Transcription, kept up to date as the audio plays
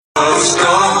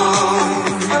stone,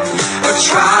 a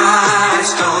tried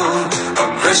stone, a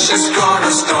precious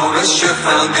cornerstone, a sure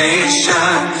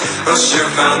foundation, a sure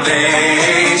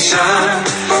foundation,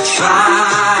 a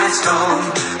tried stone,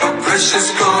 a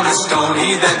precious cornerstone.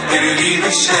 He that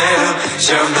believeth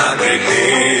shall not be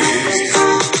haste.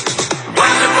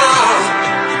 Wonderful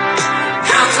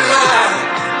Counselor,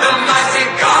 the mighty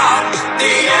God,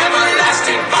 the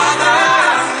everlasting Father.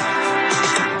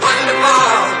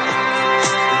 Wonderful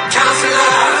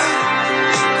Counselor,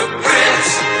 the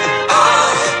Prince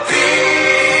of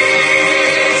Peace.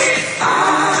 I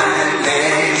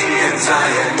lay in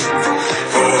Zion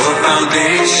for a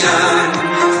foundation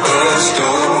of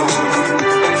stone.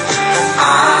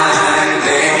 I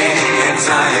lay in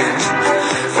Zion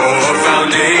for a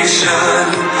foundation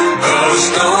of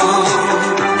stone.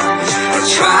 A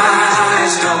tried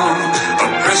stone, a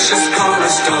precious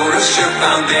cornerstone, a sure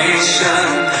foundation,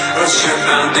 a sure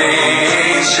foundation.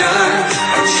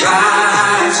 A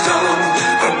tried stone,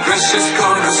 a precious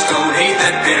cornerstone. He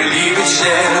that believeth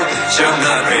shall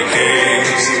not be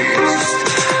haste.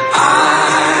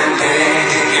 I lay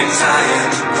in Zion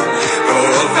for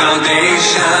a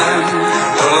foundation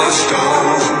of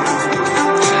stone.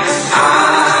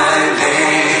 I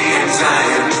lay in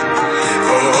Zion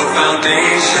for a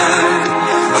foundation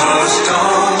of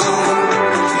stone.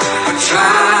 A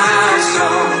tried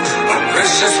stone, a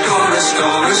precious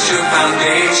cornerstone, a sure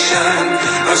foundation,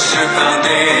 a sure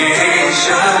foundation.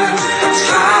 A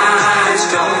tried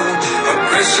stone, a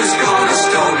precious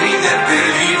cornerstone. He that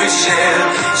believeth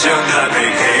shall not be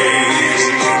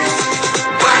haste.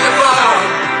 Wonderful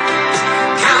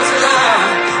Counselor,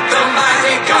 the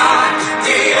mighty God,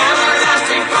 the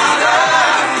everlasting Father.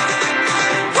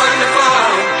 Wonderful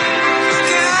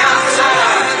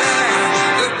Counselor,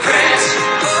 the Prince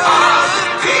of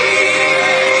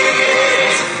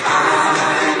Peace. I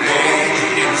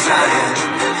lay in Zion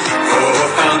for a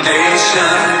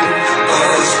foundation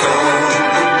of stone.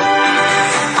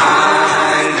 I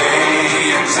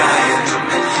lay in Zion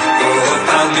for a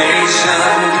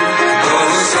foundation of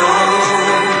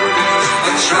stone.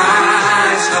 A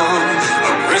tried stone,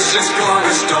 a precious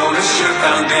cornerstone, a sure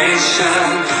foundation,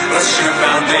 a sure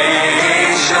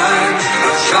foundation.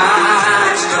 A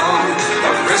tried stone,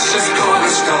 a precious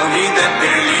cornerstone. He that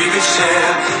believeth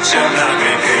shall not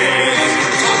be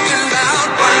haste. Talking about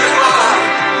wonderful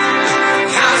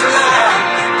Counselor,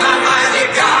 the mighty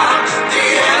God, the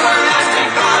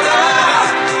everlasting Father.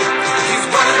 He's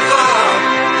wonderful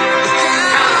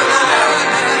Counselor,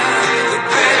 the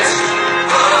Prince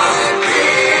of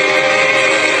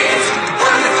Peace.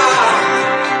 Wonderful.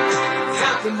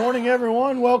 Good morning,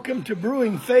 everyone. Welcome to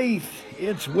Brewing Faith.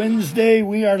 It's Wednesday.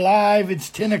 We are live. It's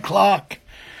 10 o'clock,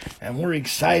 and we're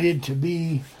excited to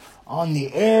be on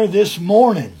the air this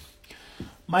morning.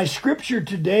 My scripture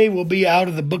today will be out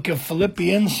of the book of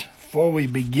Philippians. Before we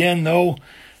begin, though,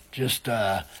 just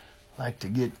like to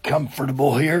get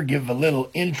comfortable here, give a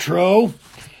little intro.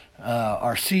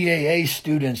 Our CAA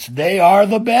students, they are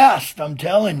the best. I'm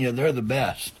telling you, they're the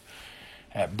best.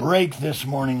 At break this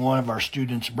morning, one of our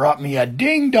students brought me a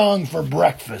ding-dong for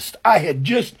breakfast. I had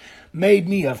just made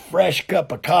me a fresh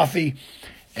cup of coffee,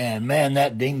 and man,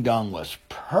 that ding-dong was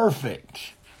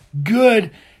perfect.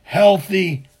 Good,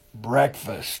 healthy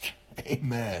breakfast.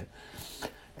 Amen.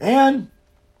 And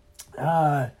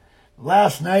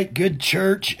last night, good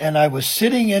church, and I was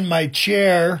sitting in my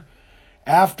chair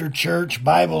after church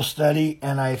Bible study,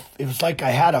 and it was like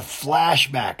I had a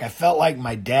flashback. I felt like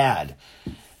my dad.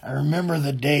 I remember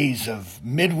the days of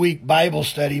midweek Bible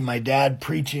study, my dad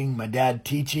preaching, my dad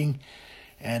teaching,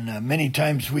 and many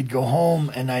times we'd go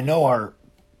home, and I know our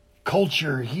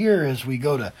culture here is we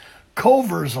go to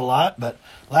Culver's a lot, but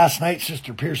last night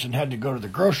Sister Pearson had to go to the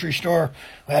grocery store.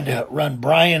 We had to run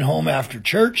Brian home after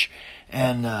church,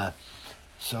 and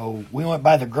so we went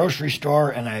by the grocery store,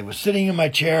 and I was sitting in my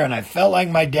chair, and I felt like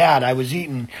my dad. I was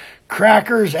eating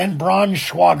crackers and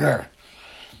Braunschweiger.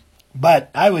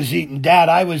 But I was eating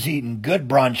good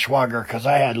Braunschweiger because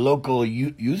I had local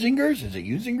Usingers. Is it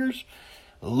Usingers?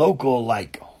 Local,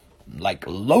 like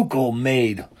local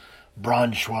made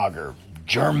Braunschweiger.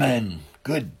 German,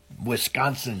 good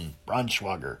Wisconsin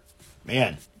Braunschweiger.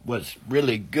 Man, was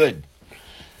really good.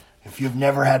 If you've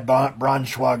never had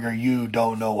Braunschweiger, you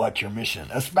don't know what you're missing.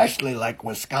 Especially like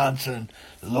Wisconsin,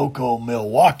 local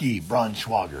Milwaukee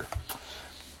Braunschweiger.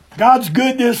 God's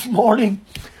good this morning.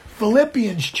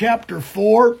 Philippians chapter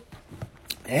 4,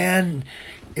 and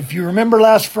if you remember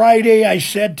last Friday, I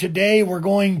said today we're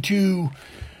going to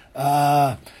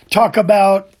talk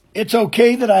about it's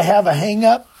okay that I have a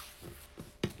hang-up.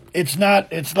 It's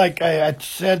like I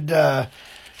said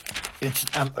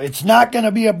It's not going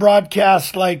to be a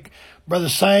broadcast like Brother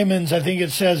Simon's. I think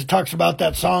it talks about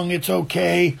that song, It's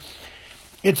Okay.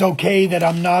 It's okay that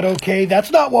I'm not okay.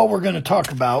 That's not what we're going to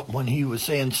talk about when he was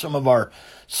saying some of our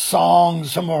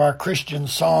songs, some of our Christian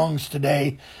songs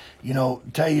today,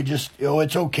 tell you just,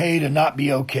 it's okay to not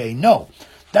be okay. No,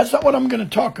 that's not what I'm going to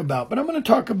talk about. But I'm going to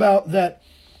talk about that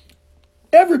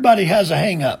everybody has a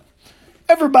hang up.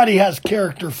 Everybody has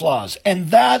character flaws,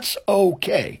 and that's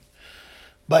okay.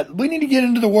 But we need to get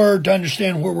into the Word to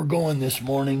understand where we're going this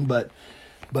morning. But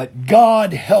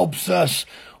God helps us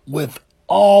with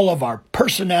all of our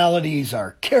personalities,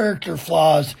 our character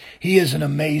flaws. He is an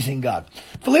amazing God.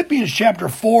 Philippians chapter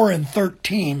 4 and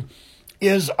 13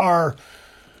 is our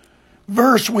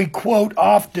verse we quote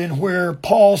often where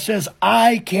Paul says,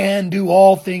 I can do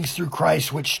all things through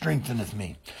Christ which strengtheneth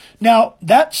me. Now,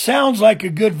 that sounds like a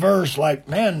good verse, like,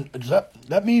 man, does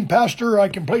that mean, Pastor, I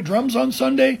can play drums on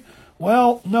Sunday?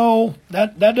 Well, no,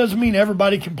 that doesn't mean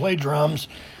everybody can play drums.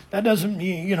 That doesn't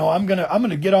mean, I'm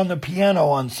gonna get on the piano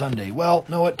on Sunday. Well,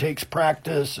 no, it takes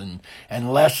practice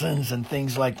and lessons and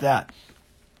things like that.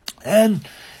 And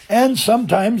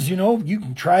sometimes, you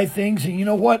can try things, and you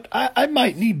know what? I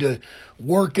might need to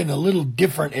work in a little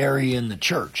different area in the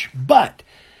church. But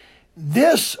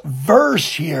this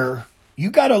verse here, you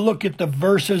got to look at the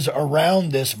verses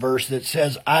around this verse that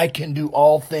says, I can do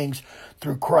all things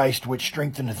through Christ which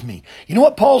strengtheneth me. You know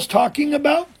what Paul's talking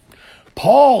about?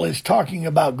 Paul is talking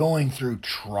about going through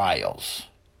trials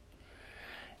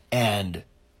and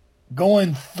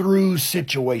going through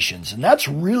situations. And that's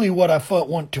really what I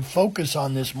want to focus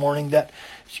on this morning, that,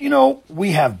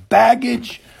 we have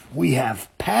baggage, we have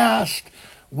past,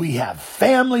 we have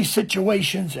family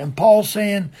situations, and Paul's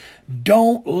saying,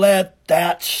 don't let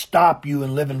that stop you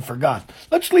in living for God.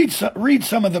 Let's read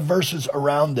some of the verses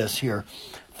around this here.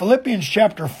 Philippians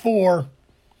chapter 4,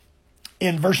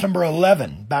 in verse number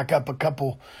 11, back up a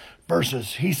couple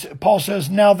verses. Paul says,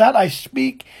 now that I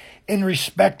speak in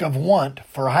respect of want,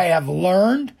 for I have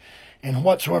learned in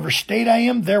whatsoever state I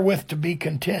am, therewith to be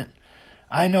content.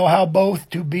 I know how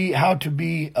to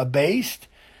be abased,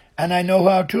 and I know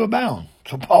how to abound.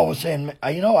 So Paul was saying,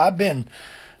 I've been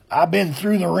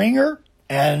through the ringer,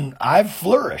 and I've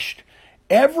flourished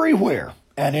everywhere,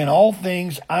 and in all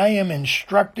things I am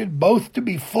instructed both to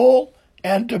be full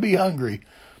and to be hungry.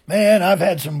 Man, I've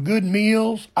had some good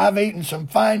meals. I've eaten some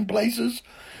fine places.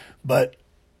 But,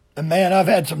 man, I've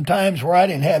had some times where I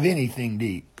didn't have anything to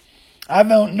eat. I've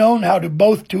known how to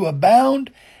both to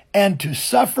abound and to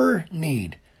suffer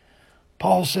need.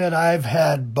 Paul said, I've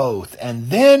had both. And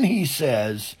then he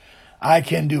says, I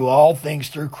can do all things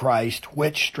through Christ,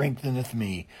 which strengtheneth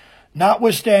me.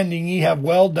 Notwithstanding, ye have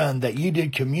well done that ye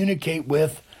did communicate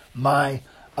with my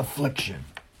affliction.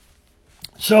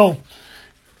 So,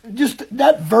 just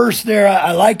that verse there,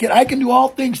 I like it. I can do all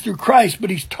things through Christ, but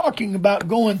he's talking about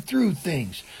going through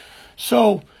things.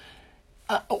 So,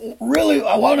 really,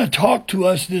 I want to talk to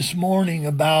us this morning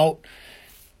about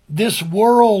this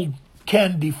world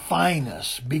can define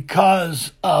us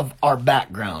because of our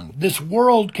background. This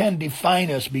world can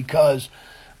define us because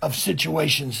of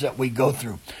situations that we go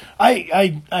through.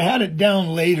 I had it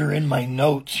down later in my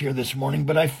notes here this morning,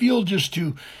 but I feel just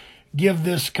to give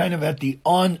this kind of at the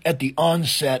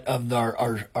onset of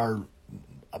our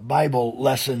Bible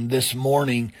lesson this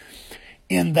morning,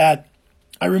 in that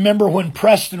I remember when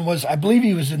Preston was, I believe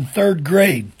he was in third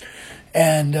grade,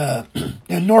 and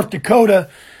in North Dakota,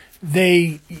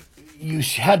 you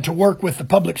had to work with the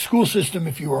public school system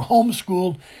if you were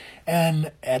homeschooled,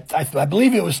 and I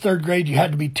believe it was third grade, you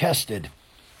had to be tested,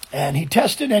 and he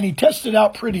tested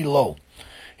out pretty low.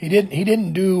 He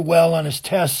didn't do well on his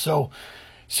tests,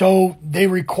 so they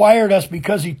required us,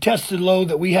 because he tested low,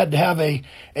 that we had to have a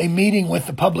meeting with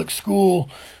the public school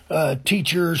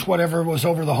teachers, whatever was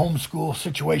over the homeschool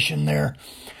situation there.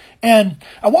 And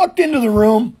I walked into the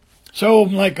room, so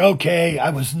I'm like, okay, I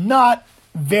was not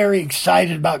very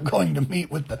excited about going to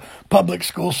meet with the public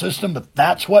school system, but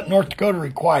that's what North Dakota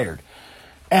required.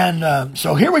 And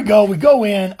so here we go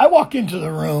in, I walk into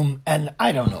the room, and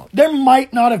I don't know, there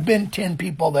might not have been 10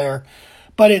 people there,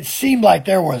 but it seemed like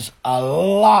there was a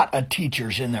lot of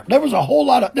teachers in there. There was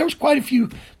quite a few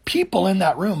people in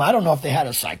that room. I don't know if they had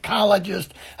a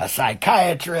psychologist, a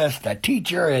psychiatrist, a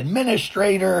teacher,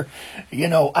 administrator,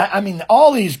 I mean,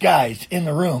 all these guys in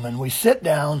the room. And we sit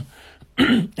down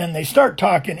and they start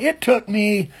talking. It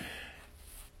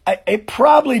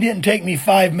probably didn't take me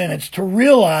 5 minutes to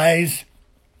realize,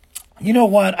 you know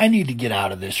what, I need to get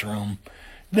out of this room.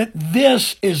 That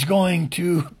this is going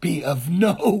to be of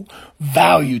no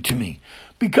value to me.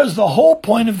 Because the whole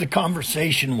point of the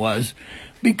conversation was,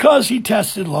 because he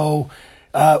tested low,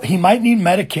 He might need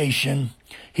medication.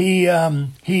 He has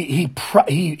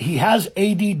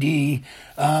ADD.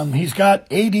 He's got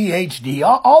ADHD,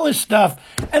 all this stuff.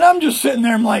 And I'm just sitting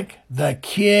there, I'm like, the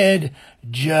kid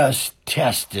just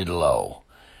tested low.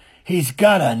 He's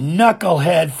got a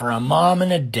knucklehead for a mom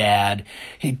and a dad.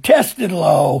 He tested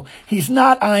low. He's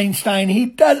not Einstein. He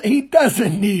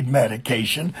doesn't need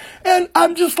medication. And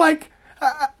I'm just like,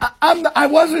 I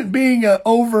wasn't being an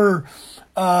over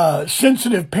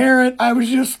sensitive parent. I was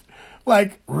just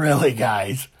like, really,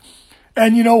 guys?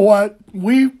 And you know what?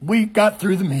 We got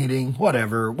through the meeting,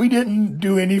 whatever. We didn't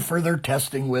do any further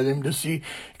testing with him to see,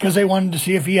 because they wanted to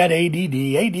see if he had ADD,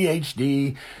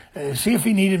 ADHD, see if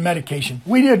he needed medication.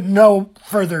 We did no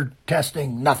further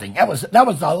testing, nothing. That was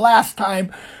the last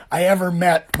time I ever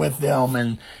met with them,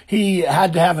 and he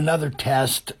had to have another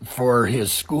test for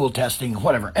his school testing,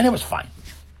 whatever, and it was fine.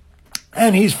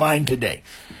 And he's fine today.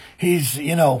 He's,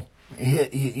 he's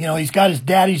got his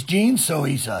daddy's genes, so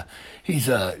he's a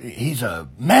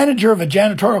manager of a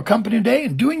janitorial company today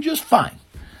and doing just fine.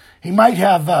 He might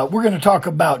have, we're going to talk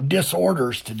about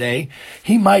disorders today.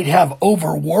 He might have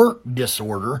overwork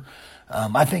disorder.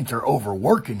 I think they're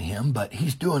overworking him, but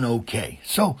he's doing okay.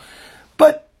 So,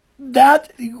 but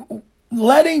that,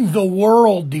 letting the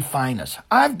world define us.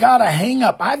 I've got a hang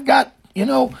up. I've got,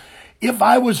 if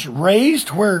I was raised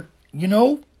where,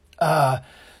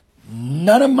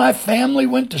 none of my family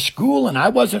went to school and I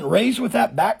wasn't raised with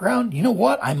that background, you know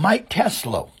what? I might test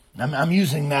low. I'm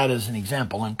using that as an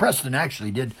example. And Preston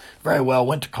actually did very well,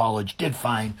 went to college, did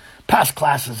fine, passed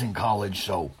classes in college,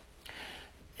 so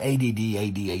ADD,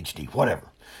 ADHD, whatever.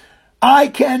 I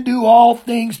can do all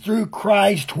things through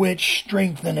Christ which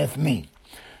strengtheneth me.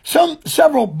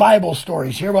 Several Bible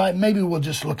stories here. Well, maybe we'll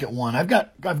just look at one. I've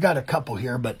got a couple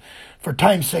here, but for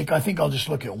time's sake, I think I'll just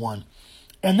look at one.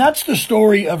 And that's the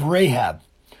story of Rahab.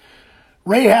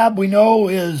 Rahab, we know,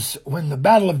 is when the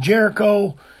Battle of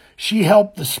Jericho, she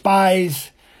helped the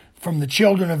spies from the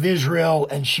children of Israel,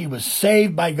 and she was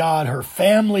saved by God. Her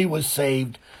family was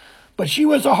saved, but she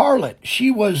was a harlot. She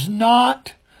was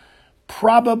not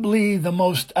probably the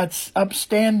most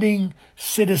upstanding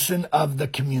citizen of the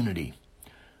community,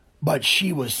 but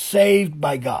she was saved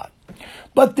by God.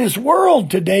 But this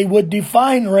world today would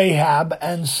define Rahab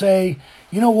and say,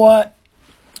 you know what?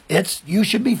 You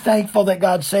should be thankful that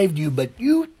God saved you, but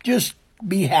you just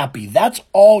be happy. That's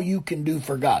all you can do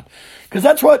for God. Because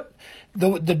that's what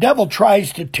the devil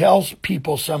tries to tell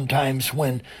people sometimes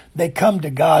when they come to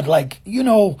God. Like,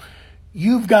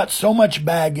 you've got so much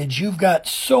baggage. You've got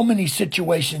so many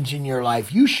situations in your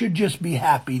life. You should just be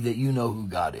happy that you know who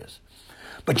God is.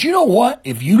 But you know what?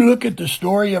 If you look at the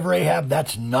story of Rahab,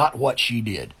 that's not what she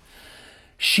did.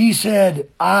 She said,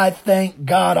 I thank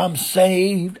God I'm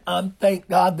saved. I thank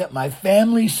God that my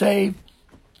family's saved.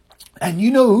 And you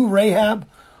know who Rahab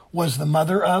was the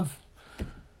mother of?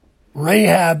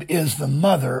 Rahab is the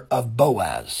mother of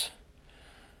Boaz.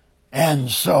 And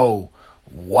so,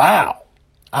 wow.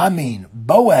 I mean,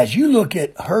 Boaz, you look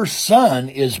at her son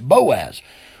is Boaz.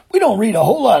 We don't read a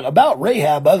whole lot about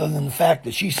Rahab other than the fact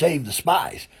that she saved the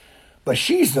spies. But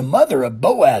she's the mother of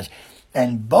Boaz.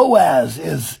 And Boaz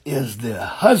is the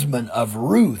husband of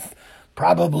Ruth.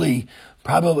 Probably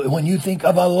when you think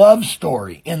of a love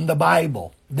story in the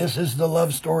Bible, this is the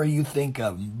love story you think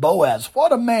of. Boaz,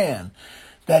 what a man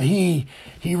that he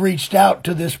reached out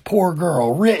to this poor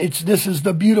girl. This is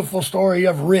the beautiful story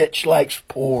of rich likes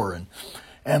poor.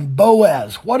 And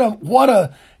Boaz, what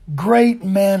a great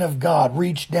man of God,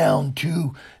 reached down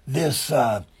to this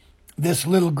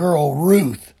little girl,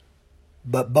 Ruth.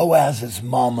 But Boaz's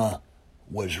mama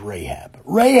was Rahab.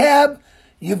 Rahab,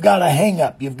 you've got a hang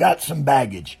up. You've got some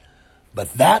baggage.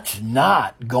 But that's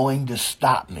not going to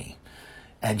stop me.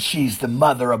 And she's the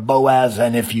mother of Boaz.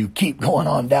 And if you keep going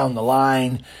on down the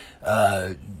line,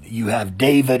 you have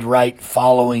David right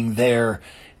following there.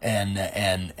 And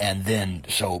then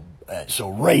so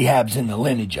Rahab's in the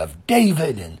lineage of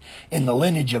David and in the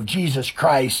lineage of Jesus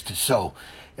Christ. So,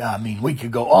 we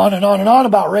could go on and on and on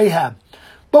about Rahab.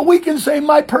 But we can say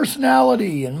my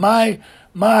personality and my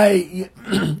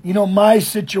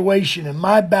situation and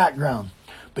my background.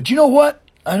 But you know what?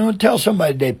 I'm going to tell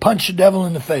somebody today, punch the devil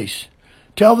in the face.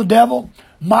 Tell the devil,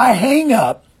 my hang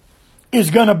up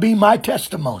is going to be my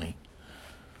testimony.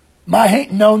 Not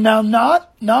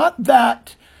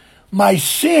that my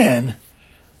sin.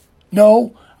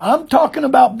 No, I'm talking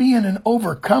about being an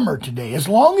overcomer today. As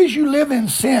long as you live in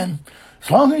sin, as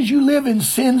long as you live in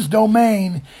sin's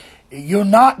domain, You're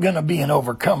not going to be an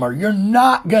overcomer. You're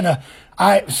not going to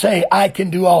say, I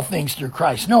can do all things through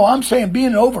Christ. No, I'm saying be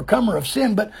an overcomer of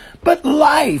sin, but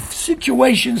life,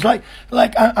 situations like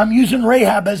I'm using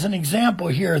Rahab as an example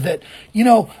here that,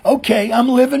 okay, I'm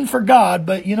living for God,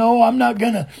 but I'm not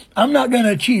going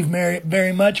to achieve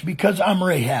very much because I'm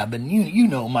Rahab, and you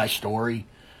know my story.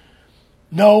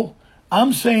 No,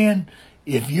 I'm saying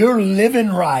if you're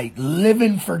living right,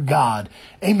 living for God,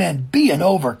 amen, be an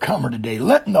overcomer today,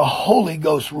 letting the Holy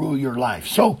Ghost rule your life.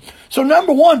 So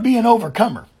number one, be an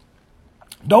overcomer.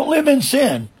 Don't live in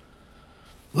sin.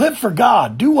 Live for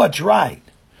God. Do what's right.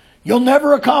 You'll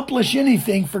never accomplish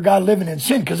anything for God living in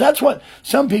sin, because that's what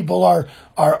some people are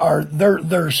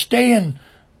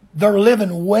they're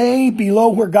living way below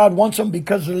where God wants them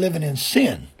because they're living in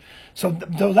sin. So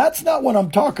that's not what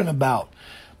I'm talking about.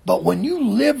 But when you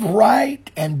live right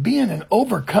and being an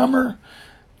overcomer,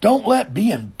 don't let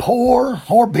being poor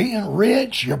or being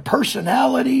rich, your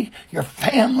personality, your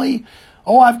family.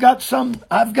 Oh, I've got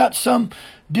some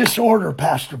disorder,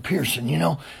 Pastor Pearson.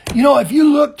 If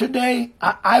you look today,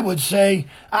 I would say,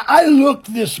 I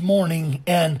looked this morning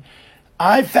and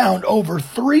I found over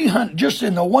 300, just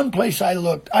in the one place I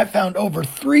looked, I found over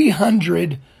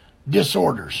 300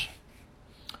 disorders.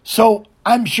 So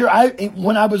I'm sure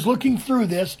when I was looking through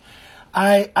this,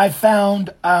 I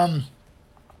found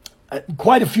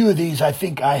quite a few of these. I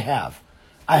think I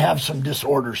have some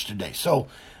disorders today. So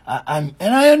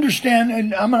I understand,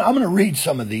 and I'm going to read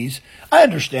some of these. I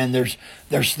understand there's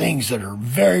things that are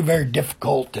very, very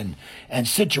difficult and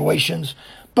situations.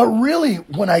 But really,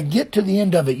 when I get to the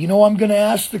end of it, I'm going to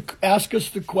ask us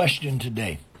the question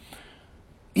today.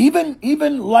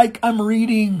 Even like I'm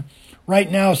reading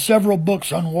right now several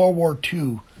books on World War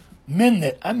II,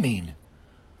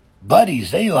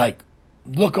 buddies, they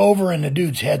look over and the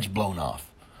dude's head's blown off.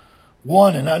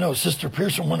 One, and I know Sister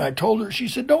Pearson, when I told her, she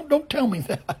said, don't tell me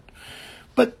that.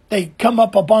 But they come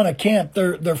up on a camp,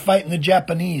 they're fighting the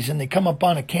Japanese, and they come up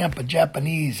on a camp of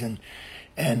Japanese,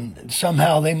 and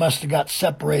somehow they must have got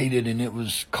separated, and it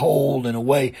was cold and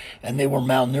away, and they were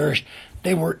malnourished.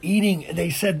 They were eating.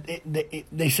 They said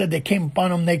they came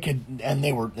upon them naked, and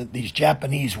these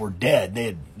Japanese were dead.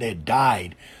 They had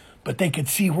died, but they could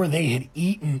see where they had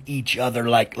eaten each other,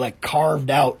 like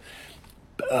carved out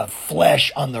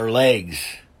flesh on their legs.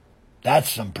 That's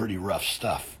some pretty rough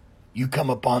stuff. You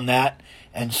come upon that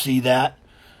and see that,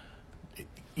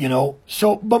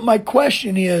 So, but my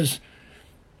question is,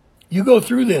 you go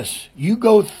through this. You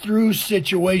go through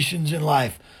situations in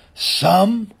life.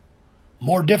 Some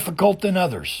more difficult than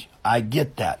others. I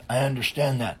get that. I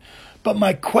understand that. But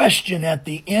my question at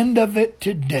the end of it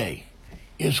today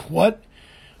is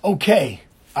okay,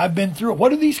 I've been through it. What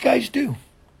do these guys do?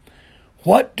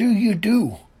 What do you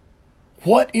do?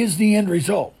 What is the end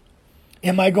result?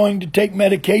 Am I going to take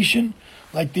medication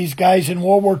like these guys in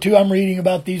World War II? I'm reading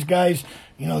about these guys.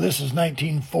 This is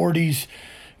 1940s.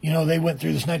 They went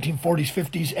through this 1940s,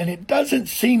 50s, and it doesn't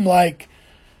seem like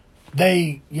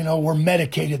they, were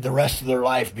medicated the rest of their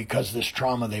life because of this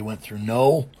trauma they went through.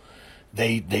 No,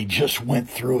 they just went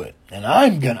through it. And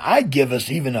I give us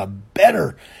even a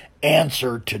better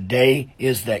answer today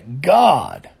is that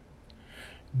God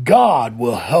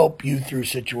will help you through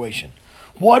situation.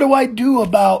 What do I do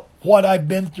about what I've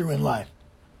been through in life?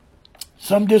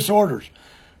 Some disorders.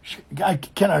 I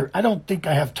don't think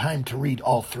I have time to read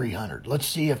all 300. Let's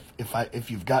see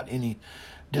if you've got any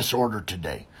disorder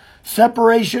today.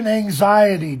 Separation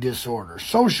anxiety disorder,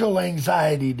 social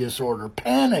anxiety disorder,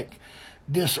 panic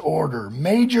disorder,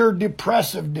 major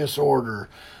depressive disorder.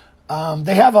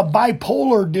 They have a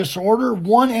bipolar disorder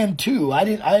 1 and 2. I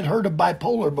had heard of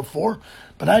bipolar before,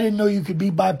 but I didn't know you could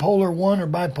be bipolar 1 or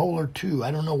bipolar 2.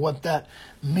 I don't know what that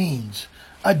means.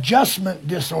 Adjustment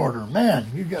disorder.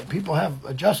 Man, you got people have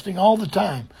adjusting all the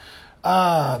time.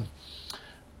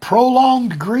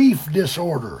 Prolonged grief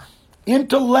disorder.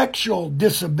 Intellectual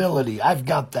disability. I've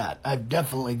got that. I've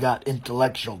definitely got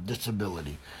intellectual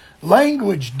disability.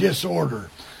 Language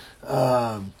disorder.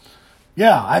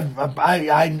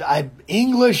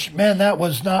 English, man, that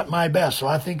was not my best. So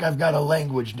I think I've got a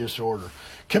language disorder.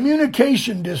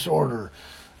 Communication disorder.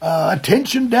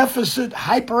 Attention deficit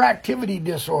hyperactivity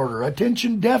disorder.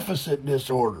 Attention deficit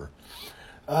disorder.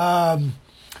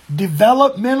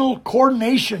 Developmental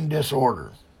coordination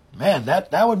disorder. Man,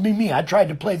 that would be me. I tried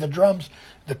to play the drums.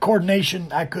 The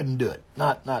coordination, I couldn't do it.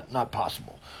 Not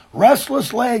possible.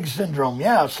 Restless leg syndrome.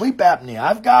 Yeah, sleep apnea.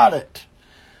 I've got it.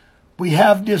 We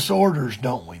have disorders,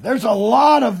 don't we? There's a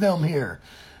lot of them here.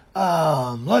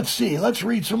 Let's see. Let's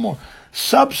read some more.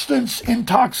 Substance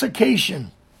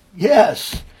intoxication.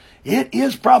 Yes, it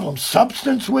is a problem.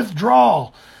 Substance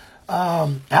withdrawal.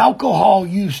 alcohol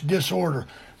use disorder.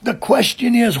 The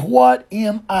question is, what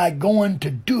am I going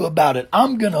to do about it?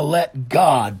 I'm going to let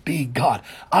God be God.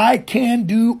 I can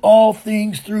do all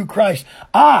things through Christ.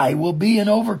 I will be an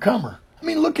overcomer. I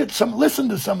mean, listen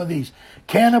to some of these.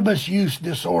 Cannabis use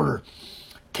disorder,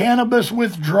 cannabis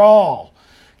withdrawal,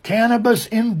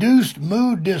 cannabis-induced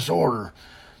mood disorder.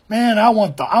 Man, I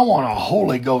want a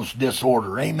Holy Ghost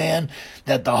disorder, amen,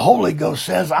 that the Holy Ghost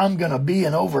says I'm going to be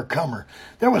an overcomer.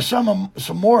 There was some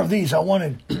more of these I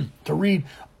wanted to read.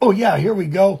 Oh, yeah, here we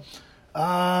go.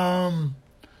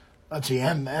 Let's see,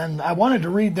 and I wanted to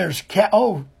read, there's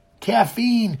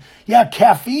caffeine. Yeah,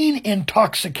 caffeine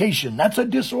intoxication. That's a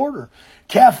disorder.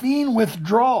 Caffeine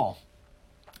withdrawal.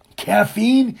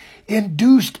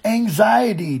 Caffeine-induced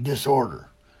anxiety disorder.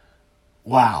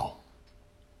 Wow.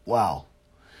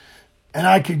 And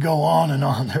I could go on and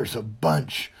on. There's a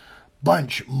bunch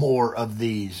more of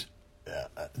these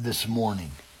this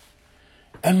morning.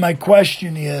 And my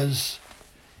question is,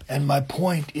 and my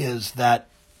point is that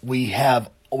we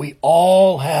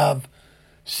all have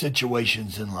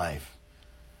situations in life.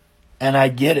 And I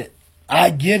get it.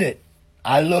 I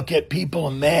look at people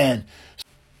and man,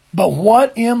 but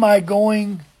what am I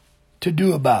going to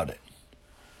do about it?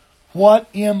 What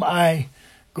am I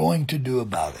going to do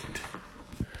about it?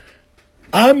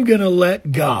 I'm going to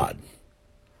let God,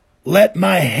 let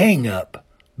my hang-up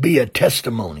be a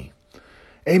testimony.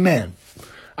 Amen.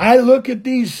 I look at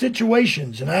these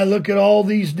situations and I look at all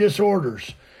these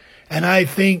disorders and I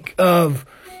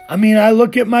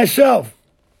look at myself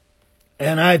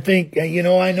and I think,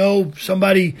 I know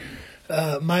somebody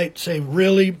might say,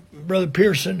 really, Brother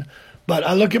Pearson, but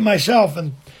I look at myself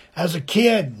and as a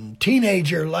kid and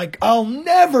teenager, like I'll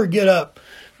never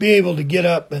be able to get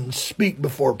up and speak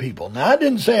before people. Now, I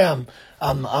didn't say I'm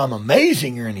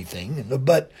amazing or anything,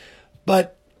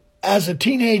 but as a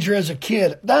teenager, as a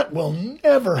kid, that will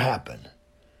never happen.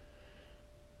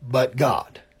 But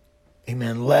God.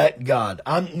 Amen. Let God.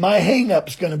 My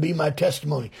hang-up's going to be my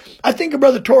testimony. I think of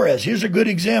Brother Torres. Here's a good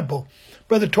example.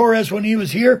 Brother Torres, when he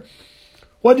was here,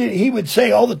 he would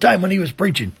say all the time when he was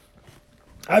preaching?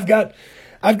 I've got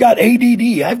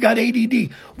ADD. I've got ADD.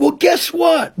 Well, guess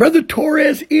what? Brother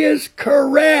Torres is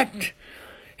correct.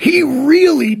 He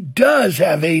really does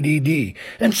have ADD.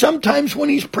 And sometimes when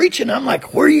he's preaching, I'm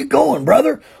like, where are you going,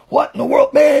 brother? What in the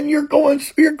world? Man, you're going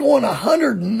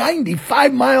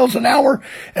 195 miles an hour,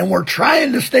 and we're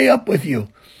trying to stay up with you.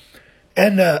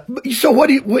 And so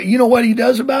you know what he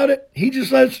does about it? He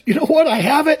just lets, I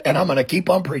have it, and I'm going to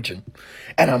keep on preaching.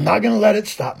 And I'm not going to let it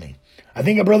stop me. I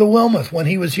think of Brother Wilmoth when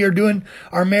he was here doing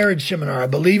our marriage seminar. I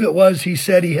believe it was, he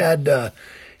said he had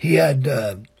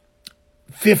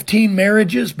 15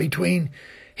 marriages between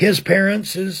his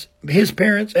parents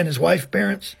and his wife's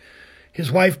parents.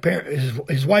 His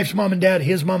wife's mom and dad,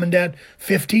 his mom and dad,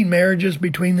 15 marriages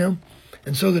between them.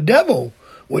 And so the devil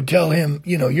would tell him,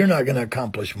 you're not going to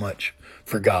accomplish much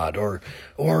for God, or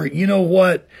you know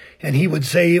what? And he would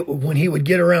say when he would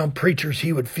get around preachers,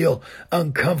 he would feel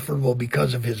uncomfortable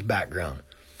because of his background.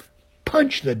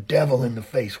 Punch the devil in the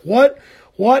face. What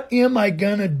am I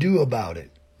going to do about it?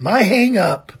 My hang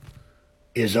up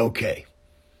is okay.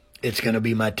 It's going to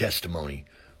be my testimony.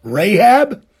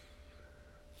 Rahab,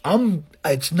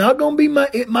 it's not going to be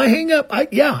my hang up.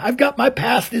 I've got my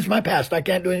past is my past. I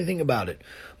can't do anything about it.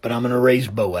 But I'm going to raise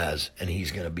Boaz, and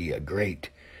he's going to be a great,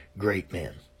 great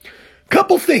man.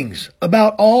 Couple things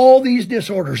about all these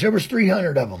disorders. There was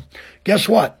 300 of them. Guess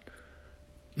what?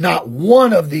 Not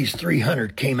one of these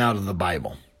 300 came out of the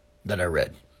Bible that I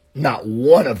read. Not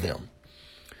one of them.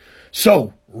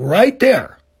 So, right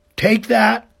there, take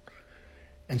that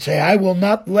and say, I will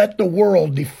not let the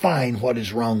world define what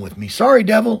is wrong with me. Sorry,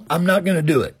 devil, I'm not going to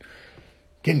do it.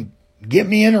 Can get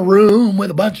me in a room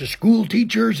with a bunch of school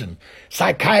teachers and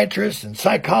psychiatrists and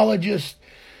psychologists.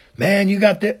 Man, you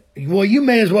got that. Well, you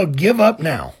may as well give up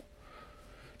now.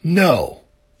 No,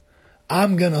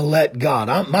 I'm going to let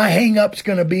God. My hang-up's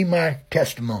going to be my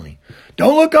testimony.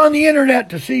 Don't look on the internet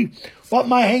to see what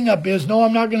my hang-up is. No,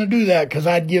 I'm not going to do that because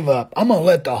I'd give up. I'm going to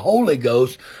let the Holy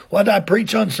Ghost, what did I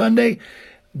preach on Sunday?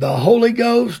 The Holy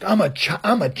Ghost, I'm a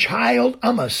child,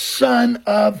 I'm a son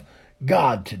of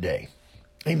God today.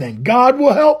 Amen. God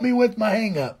will help me with my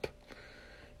hang-up.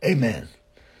 Amen.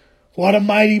 What a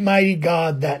mighty, mighty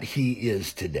God that he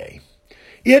is today.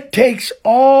 It takes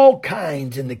all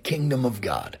kinds in the kingdom of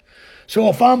God. So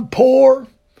if I'm poor,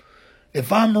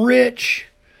 if I'm rich,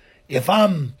 if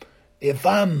I'm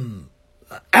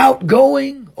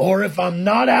outgoing, or if I'm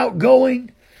not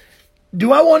outgoing,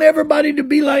 do I want everybody to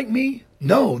be like me?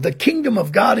 No, the kingdom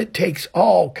of God, it takes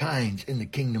all kinds in the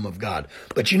kingdom of God.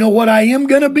 But you know what I am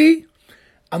going to be?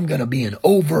 I'm going to be an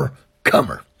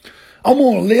overcomer. I'm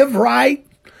going to live right.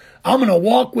 I'm going to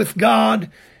walk with God,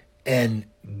 and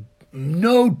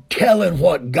no telling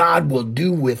what God will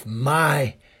do with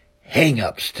my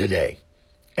hang-ups today.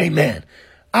 Amen.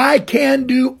 I can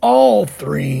do all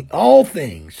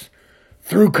things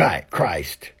through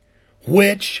Christ,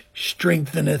 which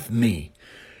strengtheneth me.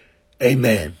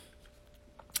 Amen.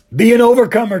 Be an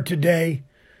overcomer today.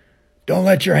 Don't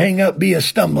let your hang-up be a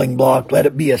stumbling block. Let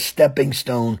it be a stepping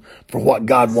stone for what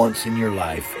God wants in your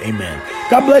life. Amen.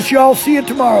 God bless you all. See you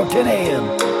tomorrow, 10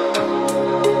 a.m.